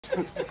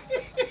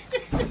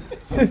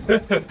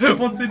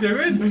What's he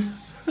doing?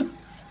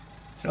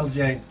 Tell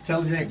Jane,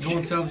 go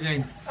and tell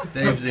Jane.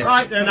 Dave's here.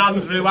 Right then,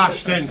 Andrew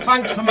Ashton,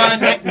 thanks for my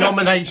neck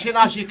nomination.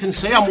 As you can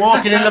see, I'm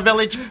walking in the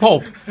village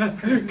pub.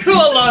 Come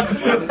on, lad!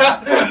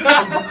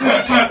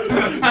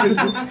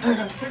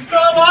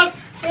 Come on!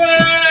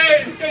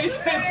 Hey!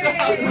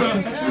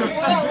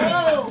 Whoa,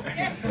 whoa!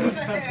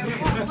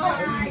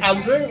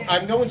 Andrew,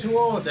 I'm going to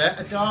order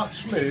a dark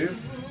smooth.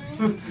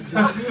 Can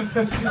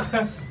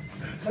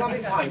I have a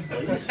pint,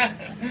 please?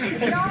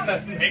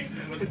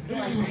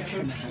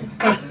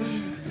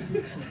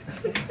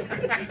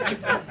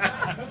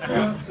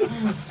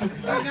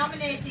 I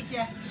nominated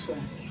you.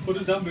 What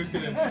does that book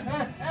in it?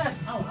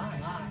 Oh, I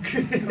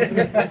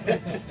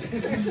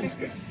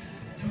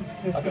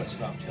I've got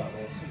Snapchat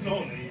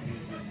also.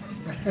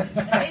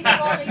 This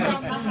one is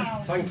on the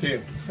house. Thank you.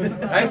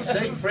 Hey,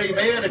 see, free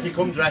beer if you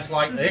come dressed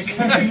like this.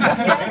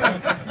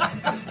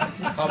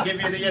 I'll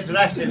give you the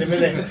address in a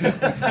minute.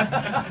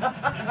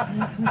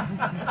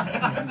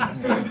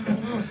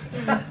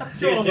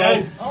 Cheers,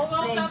 Jane. Oh,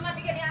 well done. Let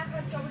me get the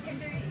iPad so we can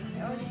do it.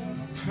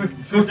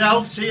 Good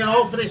health to you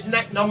all for this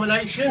neck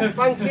nomination.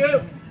 Thank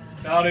you.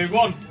 Now, do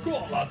one. Go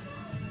on, lad.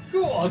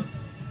 Go on.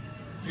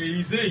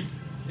 Easy.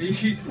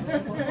 Easy.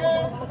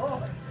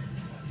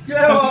 Go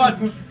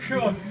on.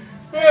 Come on.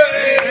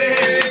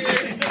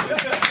 Hey!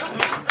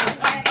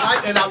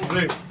 Right then,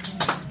 Andrew.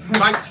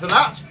 Thanks for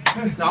that.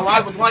 Now,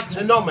 I would like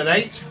to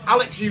nominate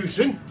Alex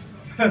Hewson.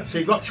 So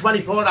you've got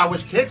 24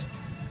 hours, kid.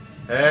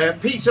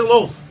 Peter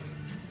Love,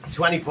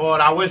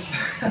 24 hours.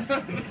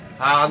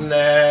 And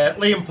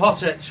Liam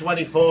Potter,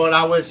 24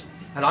 hours.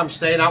 And I'm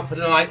staying out for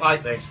the night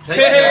like this. Take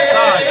care.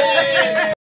 Bye.